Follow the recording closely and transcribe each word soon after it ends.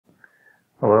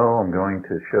Hello, I'm going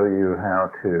to show you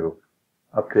how to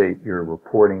update your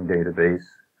reporting database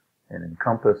in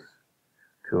Encompass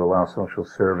to allow Social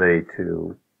Survey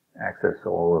to access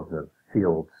all of the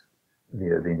fields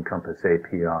via the Encompass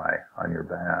API on your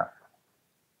behalf.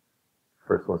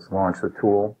 First, let's launch the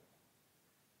tool.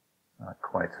 Not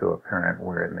quite so apparent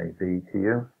where it may be to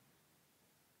you.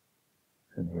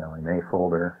 It's in the LMA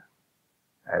folder,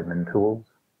 Admin Tools.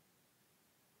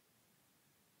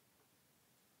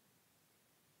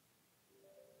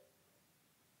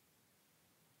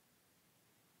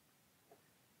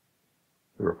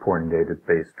 The reporting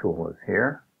database tool is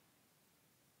here.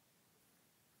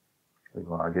 We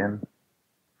log in.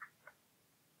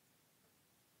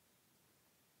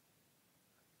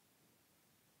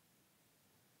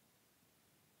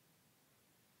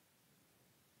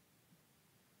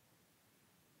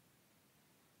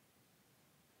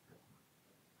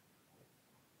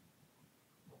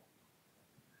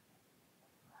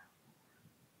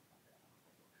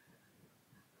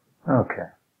 Okay.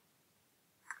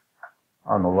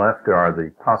 On the left are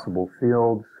the possible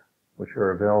fields which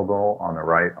are available. On the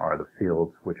right are the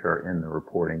fields which are in the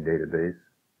reporting database.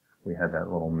 We had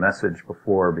that little message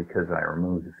before because I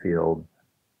removed the field,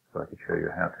 so I could show you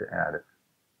how to add it.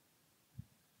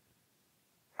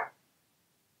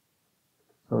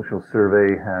 Social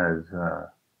Survey has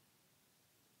a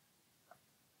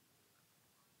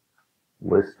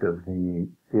list of the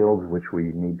fields which we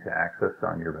need to access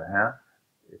on your behalf.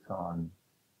 It's on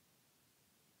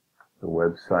the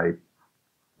website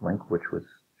link, which was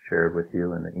shared with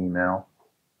you in the email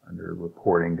under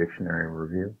Reporting Dictionary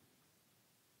Review.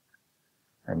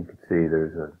 And you can see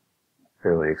there's a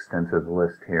fairly extensive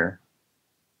list here.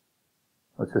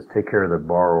 Let's just take care of the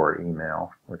borrower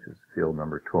email, which is field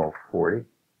number 1240.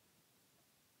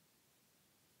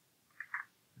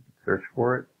 Search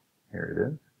for it. Here it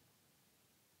is.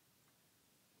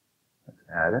 Let's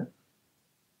add it.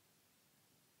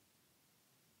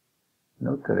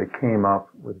 Note that it came up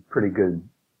with a pretty good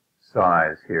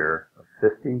size here of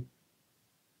 50.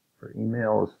 For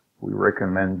emails, we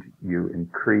recommend you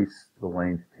increase the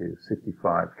length to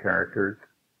 65 characters.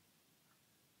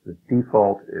 The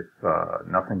default, if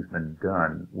nothing's been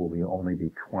done, will only be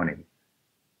 20,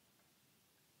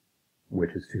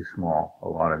 which is too small. A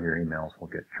lot of your emails will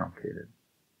get truncated.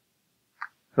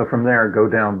 So from there, go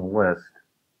down the list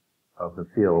of the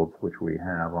fields which we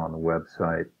have on the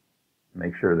website.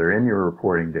 Make sure they're in your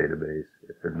reporting database.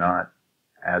 If they're not,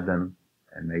 add them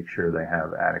and make sure they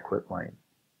have adequate length.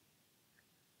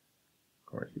 Of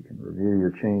course, you can review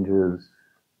your changes.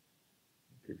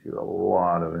 It gives you a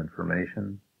lot of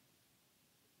information.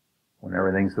 When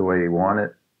everything's the way you want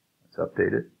it, let's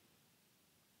update it.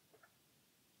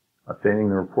 Updating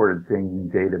the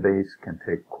reporting database can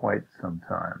take quite some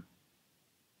time.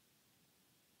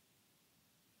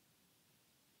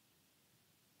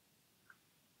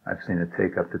 I've seen it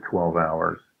take up to 12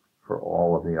 hours for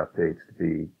all of the updates to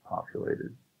be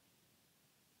populated.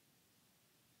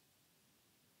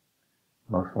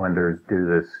 Most lenders do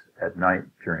this at night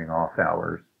during off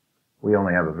hours. We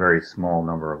only have a very small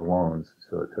number of loans,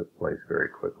 so it took place very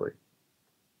quickly.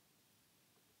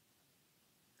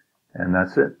 And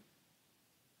that's it.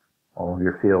 All of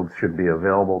your fields should be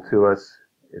available to us.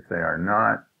 If they are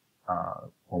not,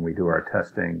 when we do our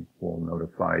testing, we'll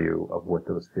notify you of what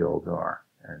those fields are,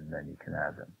 and then you can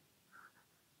add them.